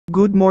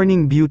Good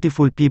morning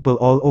beautiful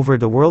people all over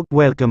the world,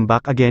 welcome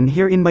back again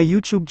here in my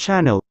YouTube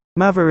channel,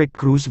 Maverick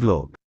Cruz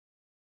Vlog.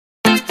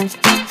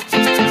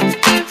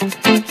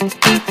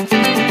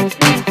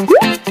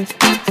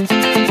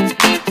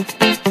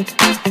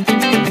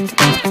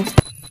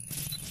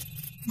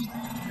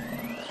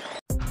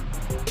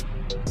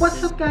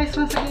 What's up guys?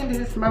 Once again,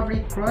 this is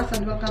Maverick Cruz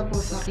and welcome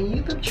po sa aking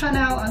YouTube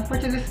channel. And for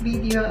today's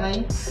video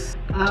ay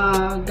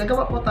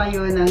gagawa po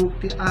tayo ng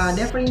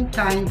different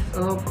kinds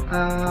of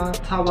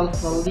towel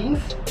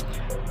foldings,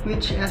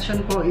 which as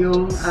yun po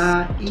yung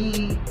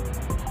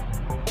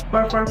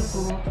i-perform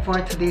ko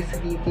for today's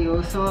video.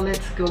 So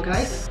let's go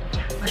guys.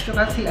 As you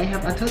can see, I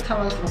have two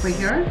towels over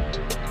here.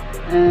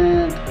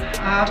 And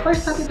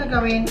first natin na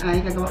gawin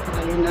ay gagawa po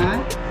tayo ng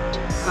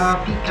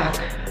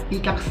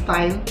peacock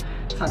style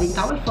sa ating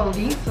towel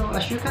folding. So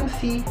as you can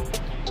see,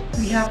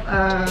 we have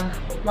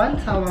one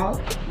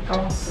towel,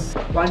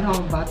 one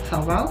whole bath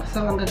towel.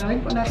 So ang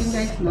gagawin po natin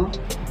guys, no,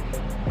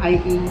 ay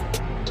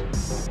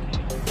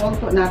i-fold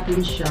po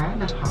natin siya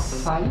ng half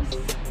size.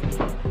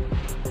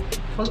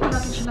 Fold po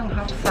natin siya ng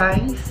half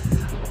size.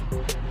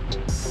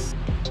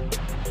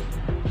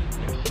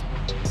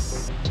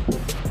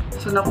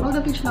 So na-fold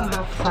natin siya ng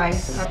half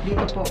size at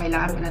dito po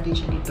kailangan po natin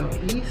siya dito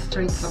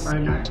i-straight sa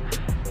corner.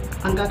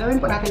 Ang gagawin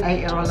po natin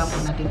ay i-roll lang po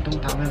natin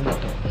itong towel na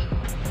ito.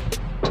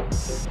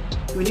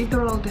 We need to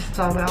roll this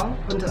towel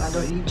on the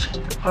other edge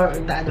or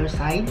the other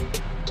side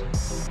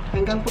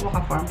hanggang po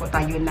makaform po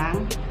tayo ng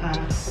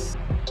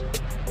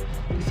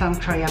isang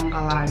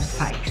triangular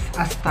size,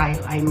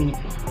 style I mean.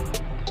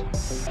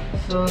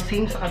 So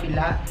same sa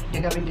kabila,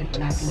 gagawin din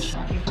po natin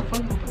siya.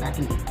 I-fold po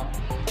natin ito.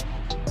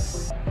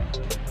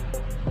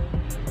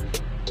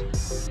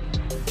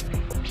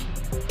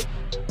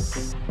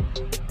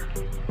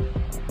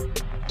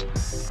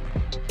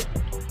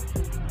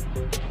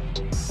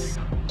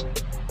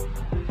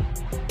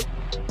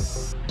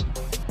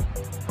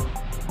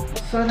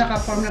 So,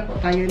 naka-form na po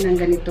tayo ng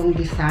ganitong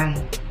design.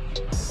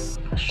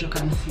 As you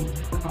can see,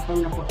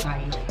 naka-form na po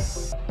tayo.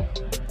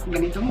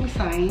 Ganitong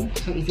design.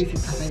 So,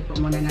 isi-sit aside po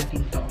muna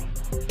natin to.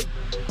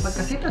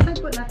 Pagka-sit aside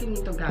po natin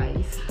ito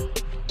guys,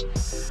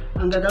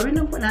 ang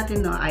gagawin lang po natin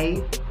no ay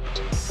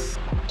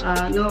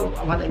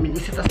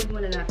isi-sit aside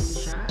muna natin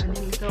siya. And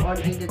then ito, or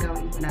ay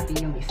gagawin po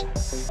natin yung isa.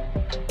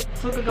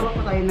 So, gagawa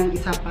po tayo ng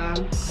isa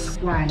pang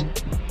swan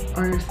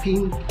or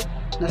same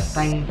na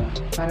style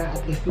para at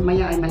least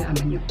lumaya ay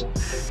malaman nyo po.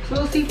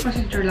 So, same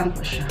procedure lang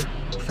po siya.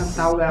 Isang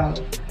towel,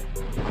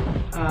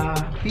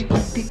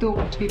 50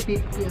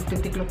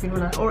 kilopin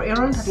or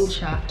i-roll natin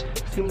siya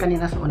same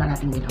kanina sa una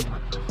natin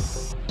ginawa.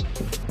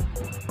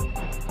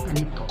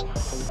 Ganito.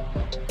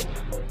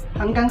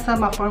 Hanggang sa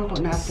ma-form po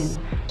natin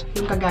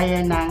yung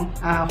kagaya ng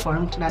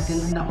form natin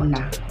na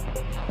una.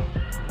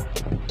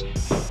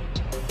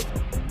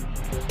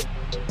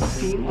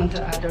 Same on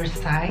the other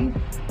side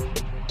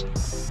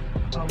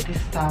of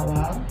this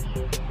towel.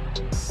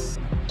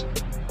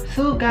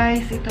 So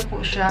guys, ito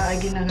po siya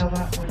ay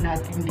ginagawa po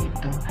natin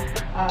dito.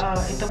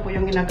 Ito po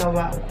yung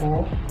ginagawa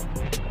ko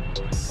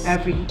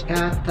every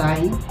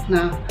time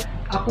na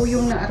ako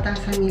yung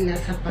naatasan nila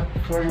sa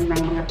pag-form ng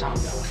mga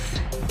towels.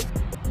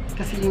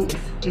 Kasi yung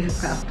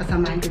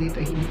kasamahan ko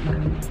dito ay hindi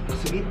marunong.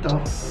 So ito,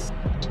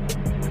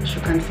 as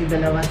you can see,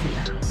 dalawa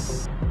sila.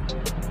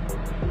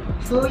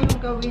 So yung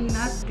gawin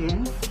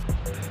natin,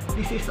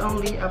 this is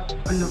only up,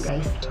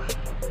 guys,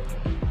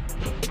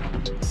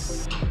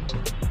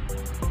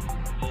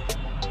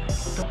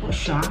 ito po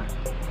siya.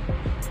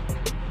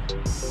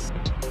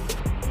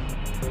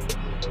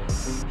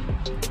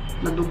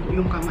 Nadugo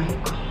yung kamay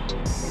ko.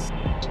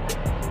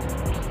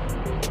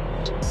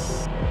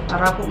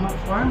 Para po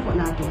ma-form po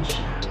natin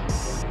siya.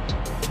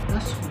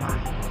 That's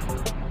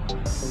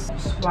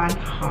one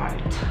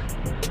heart.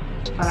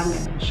 Parang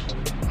ganun siya.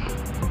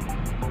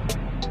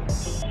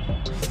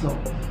 So,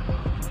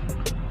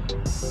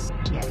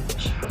 yan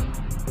siya.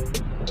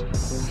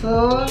 So,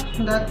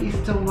 that is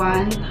the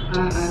one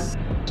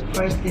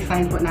first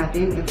design po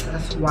natin. It's a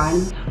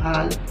swan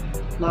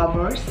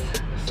lovers,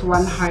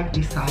 swan heart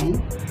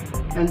design.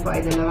 Yan po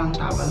ay dalawang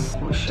towels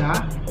po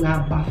siya na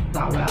bath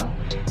towel.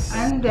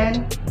 And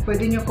then,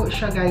 pwede nyo po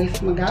siya guys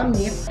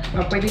magamit.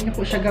 Pwede nyo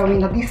po siya gawin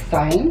na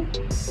design.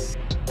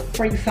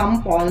 For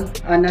example,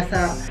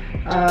 nasa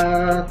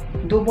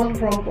double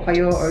room po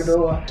kayo or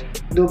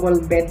double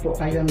bed po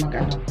kayo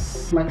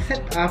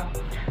mag-set up.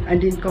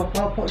 And then,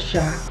 couple po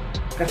siya.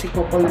 Kasi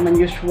couple naman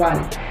usual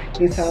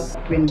yung sa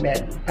twin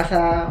bed.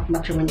 Sa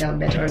matrimonial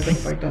bed or good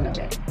for two na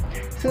bed.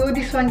 So,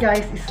 this one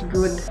guys is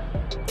good.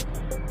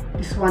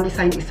 This one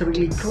design is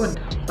really good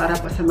para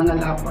po sa mga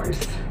lovers.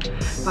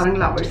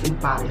 Parang lovers in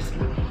Paris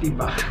lang,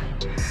 diba?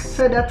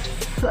 So that's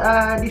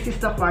this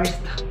is the first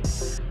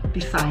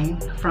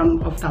design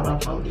of towel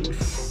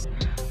foldings.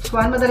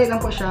 Swan, madali lang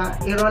po siya.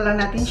 I-roll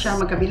lang natin siya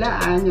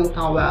magkabilaan yung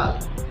towel.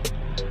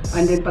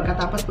 And then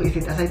pagkatapos po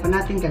isit aside pa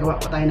natin, gagawa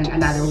po tayo ng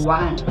another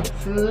one.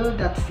 So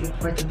that's it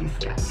for today's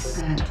guys.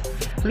 And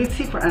let's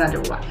see for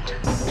another one.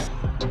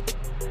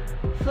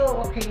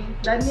 So okay,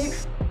 the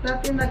next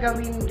natin na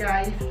gawin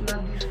guys na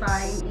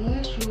design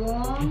is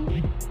yung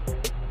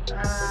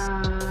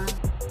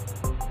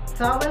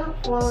towel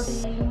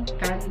folding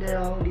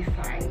candle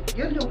design.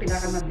 Yun yung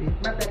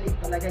pinakamadali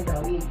talaga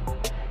gawin.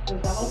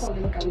 Yung towel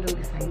folding candle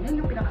design,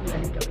 yun yung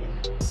pinakamadali gawin.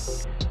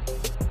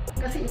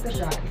 Kasi ito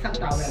siya, isang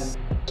towel.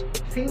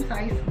 Same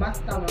size, bath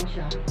towel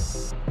siya.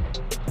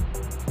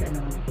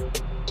 Ganon.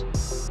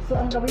 So,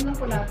 ang gawin lang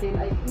po natin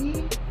ay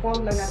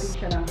i-fold lang natin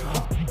siya ng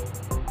half.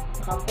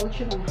 Naka-fold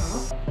siya ng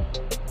half.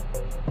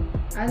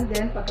 And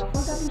then,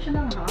 pagka-fold natin siya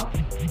ng half,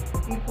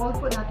 i-fold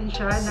po natin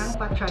siya ng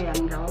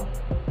pa-triangle.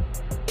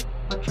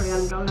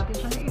 Pa-triangle natin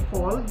siya na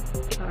i-fold.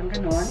 Parang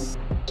ganon.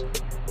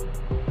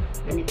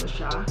 Ganito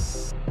siya.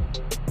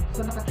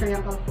 So,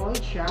 naka-triangle fold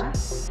siya.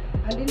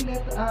 And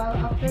then,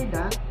 after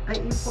that,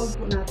 ay i-fold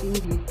po natin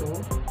dito.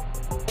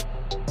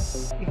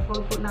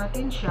 I-fold po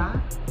natin siya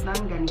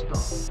ng ganito.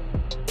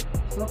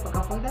 So,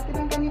 pagka-fold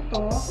natin ng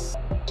ganito,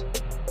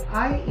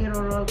 ay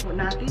i-roll po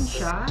natin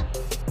siya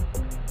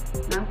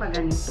ng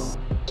pagganito.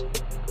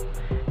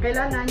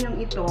 Kailangan yung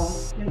ito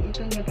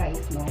niya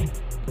guys, no?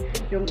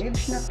 Yung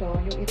edge na to,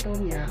 yung ito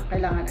niya,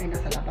 kailangan ay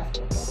nasa labas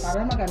po to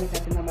para magamit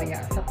natin mamaya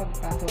sa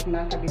pagpasok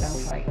ng kabilang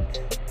side.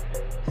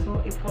 So,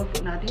 i-fold po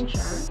natin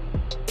siya.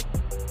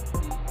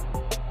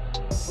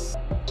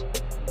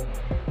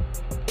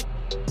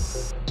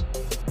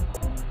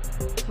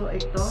 So,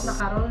 ito,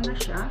 naka-roll na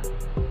siya.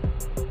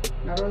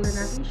 Na-roll na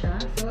natin siya.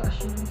 So, as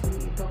you can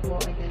see, ito po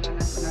ay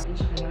kailangan po natin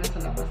siya sa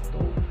labas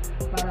to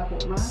para po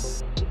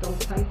itong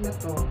side na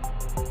to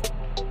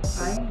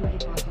ay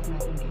maipasok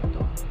natin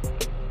dito.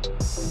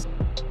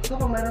 So,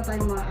 kung meron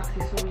tayong mga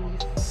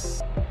accessories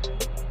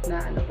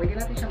na pwede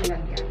natin siya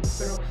malagyan.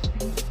 Pero,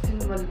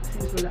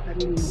 since wala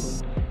kami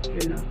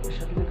yun lang po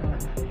siya pinagawa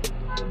natin.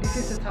 This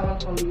is a towel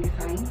folding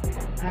design.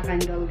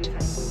 Candle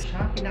design po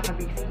siya.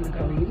 Pinaka-basic na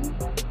gawin.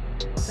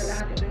 Sa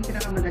lahat ito yung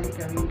pinakamadali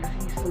gawin kasi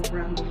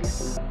sobrang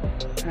bilis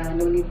na.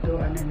 No need to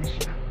na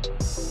siya.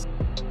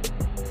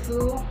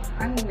 So,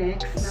 ang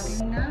next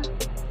natin na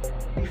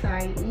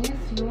design is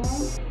yung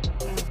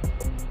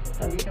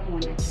sabi ka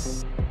muna dyan.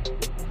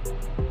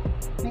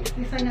 Next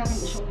design natin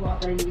is yung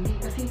waterlily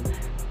kasi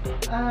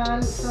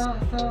sa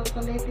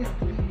latest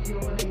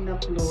video na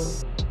in-upload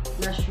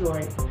na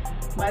short,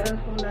 mayroon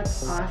po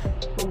nag-ask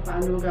kung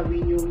paano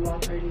gawin yung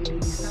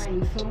waterlily design.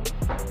 So,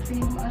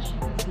 same as you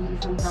can see,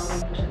 isang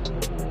tawag po siya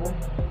na buo.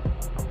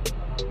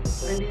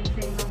 And then,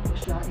 same lang po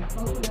siya.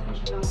 I-fold po natin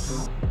siya ng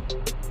half.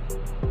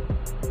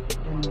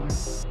 Ganun.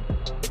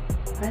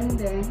 And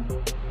then,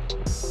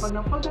 pag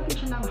na-fold natin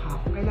siya ng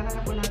half, kailangan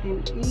na po natin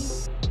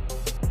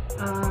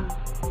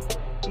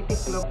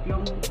itiklop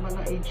yung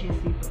mga edges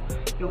dito.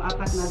 Yung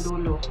apat na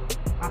dulo,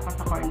 apat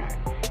na corner.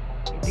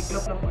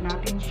 Itiklop lang po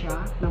natin siya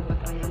ng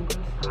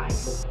triangle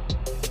size.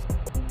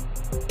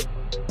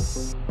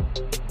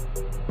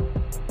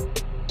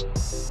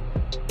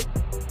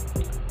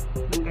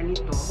 Ng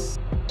ganito.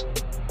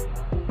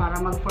 Para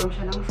mag-form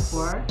siya ng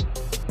square.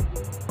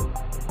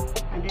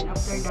 And then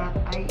after that,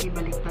 ay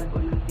ibaliktad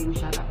po natin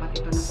siya. Dapat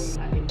ito na sa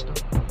ilalim to.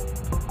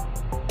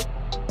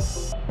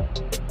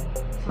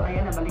 So,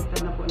 ayan,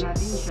 nabaliktad na po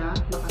natin siya.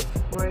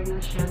 Naka-square na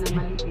siya na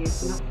maliit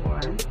na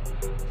form.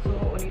 So,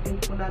 ulitin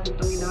po natin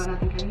itong ginawa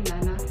natin kanina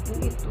na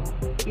yung ito,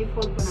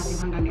 i-fold po natin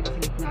hanggang dito sa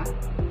gitna.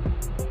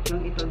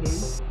 Yung ito din,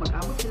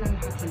 mag-abot sila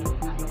lahat sa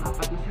gitna, yung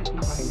apat na set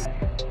na corner.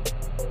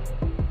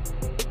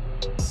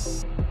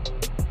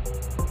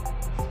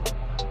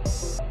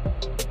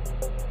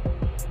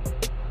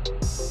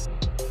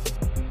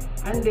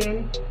 And then,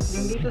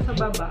 yung dito sa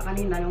baba,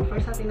 kanina, yung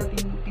first natin na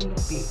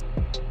tinupi,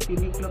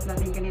 tiniklop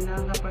natin kanina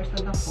ang first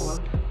na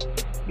fold,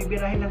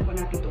 bibirahin lang po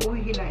natin ito,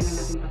 hihilain lang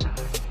natin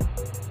pataas.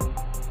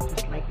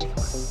 Just like this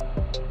one.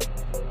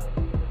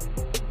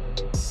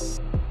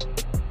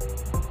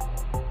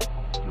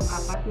 Yung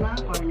apat na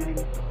corner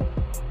nito.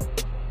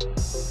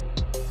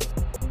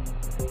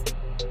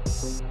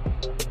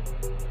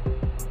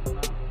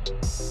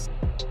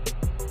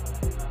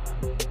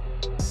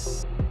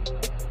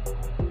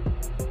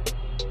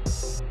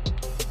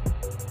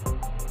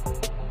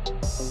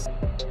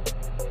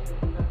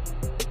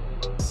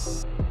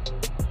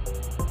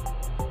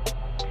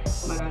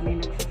 Marami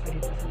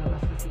nagsasalita sa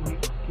labas kasi may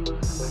yung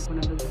mga kasamahan ko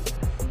nandun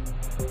sila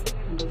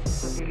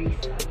sa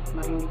Teresa,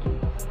 marinig yun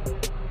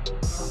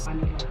sa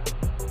kanila.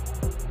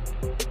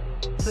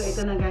 So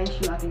ito na guys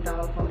yung ating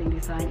towel folding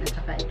design at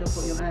saka ito po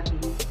yung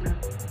ating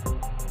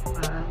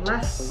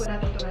last po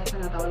natin ito guys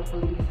na towel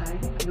folding design,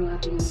 yung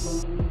ating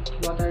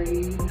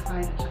waterlily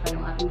design at saka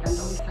yung ating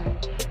candle design,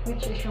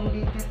 which is yung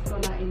latest ko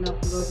na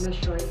in-upload na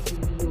short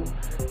video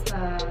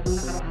sa nung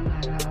nakaraang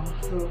araw.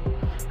 So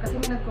kasi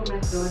may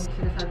nag-comment doon,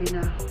 sinasabi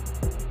na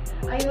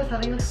ayun,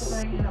 sa reels ko pa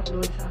rin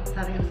in-upload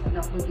sa reels ko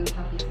in-upload yun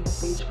sa Facebook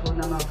page ko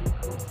na Maverick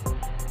ko.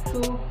 So,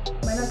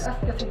 may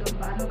nag-ask kasi doon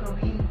paano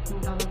gawin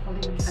yung towel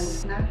folding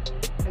designs na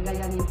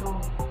kagaya nito,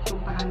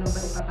 kung paano ba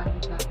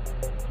ipapakita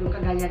yung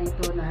kagaya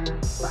nito na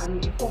paano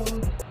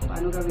i-fold,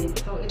 paano gawin.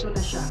 So, ito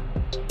na siya.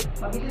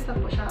 Mabilis lang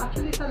po siya.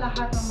 Actually, sa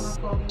lahat ng mga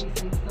folding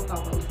designs na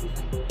towel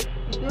design,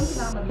 ito yung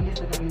pinakamabilis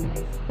na gawin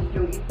guys.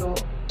 Yung ito,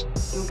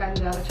 yung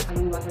candle at saka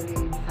yung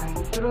waterlily design.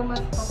 Pero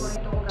mas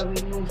paborito ko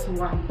gawin yung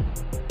swan.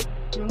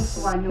 yung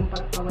swan, yung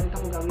paborito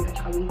ko gawin, at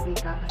saka yung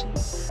peacock,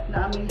 kasi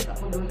na-amaze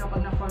ako doon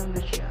kapag na-form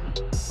na siya.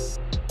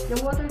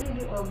 Yung water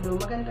lily, although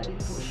maganda din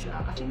po siya,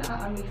 kasi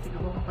na-amazing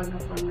ako kapag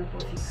na-form na po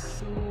siya.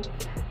 So,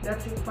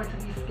 that's it for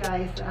this,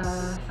 guys.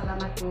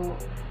 Salamat po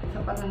sa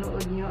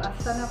panonood nyo, at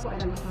sana po ay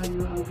nagustuhan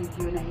nyo ang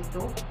video na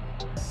ito.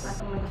 At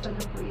kung nagustuhan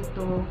nyo po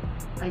ito,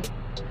 ay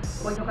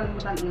huwag nyo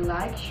kalimutan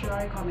i-like,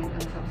 share, comment,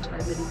 and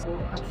subscribe din po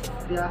at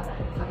sa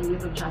aking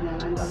YouTube channel.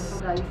 And also,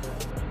 guys,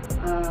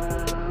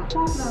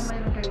 hope na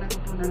mayroon kayong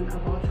natutunan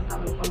about sa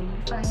tawag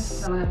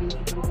pang-science na mga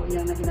basic ko po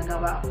yan na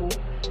ginagawa ko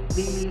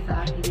daily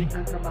sa aking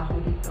trabaho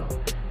dito.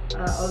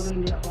 Although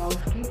hindi ako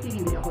housekeeping,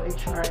 hindi ako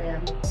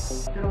HRM,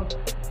 pero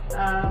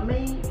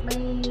may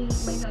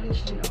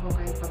knowledge din ako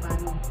kahit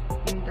paano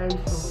in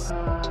terms of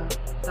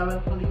towel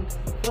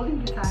folding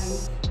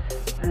designs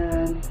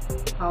and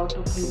how to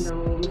clean the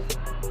rooms,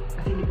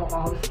 kasi hindi po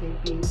ako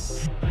housekeeping.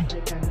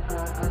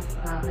 As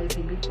I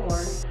said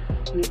before,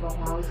 hindi po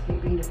ako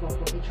housekeeping, hindi po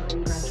ako HRM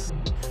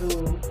Graduate. So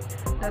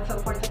that's all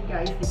for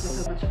today, guys. Thank you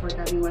so much for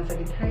coming once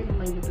again here in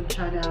my YouTube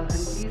channel,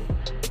 and please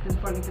don't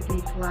forget to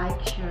click like,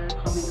 share,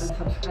 comment, and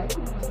subscribe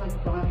kung gusto nyo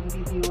po ang aking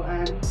video.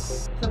 And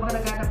sa mga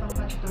naghanap ng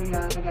mga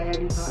tutorial kagaya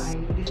nito, ay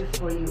this is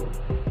for you.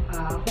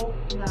 Hope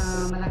na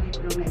malaki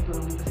po yung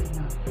naitulong nito sa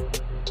inyo.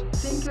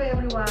 Thank you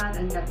everyone,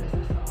 and God bless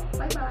us all.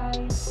 Bye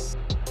bye!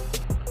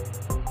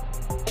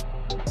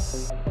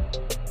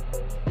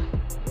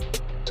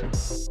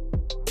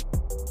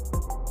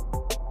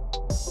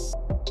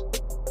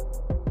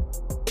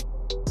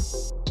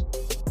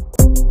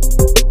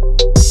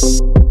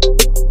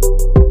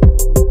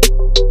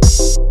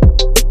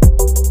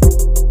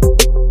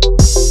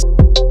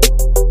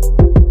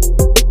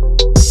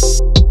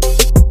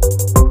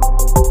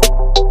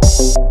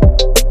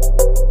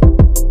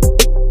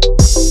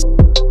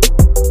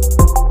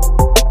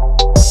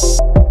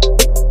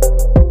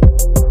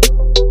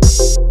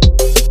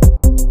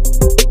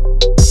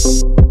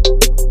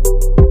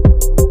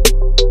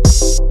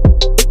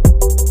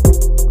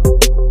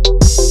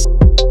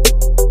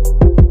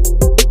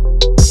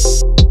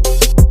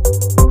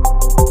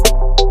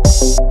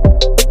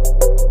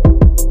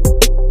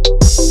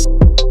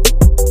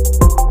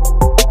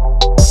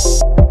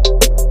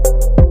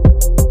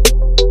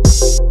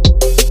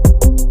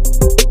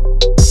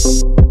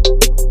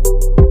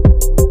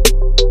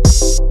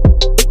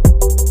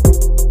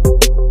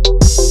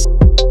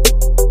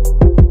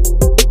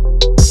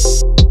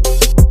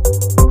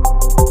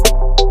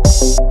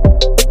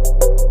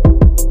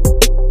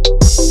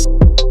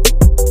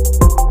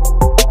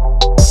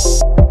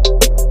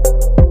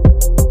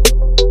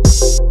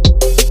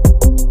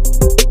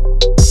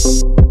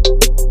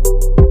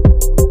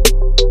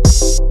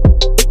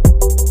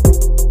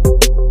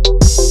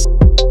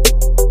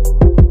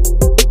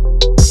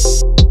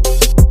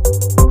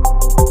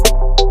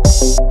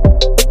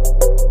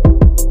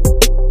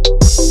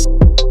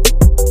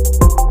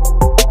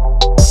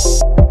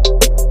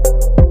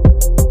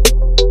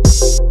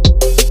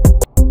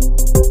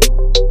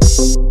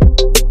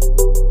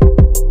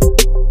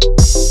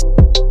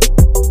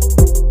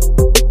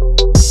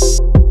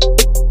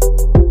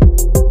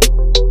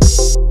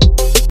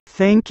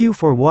 Thank you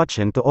for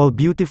watching to all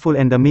beautiful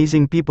and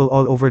amazing people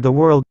all over the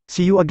world.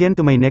 See you again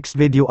to my next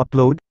video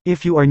upload.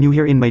 If you are new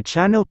here in my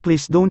channel,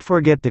 please don't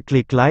forget to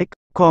click like,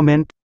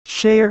 comment,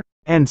 share,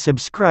 and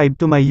subscribe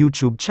to my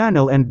YouTube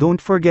channel, and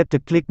don't forget to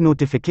click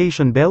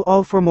notification bell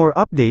all for more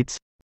updates.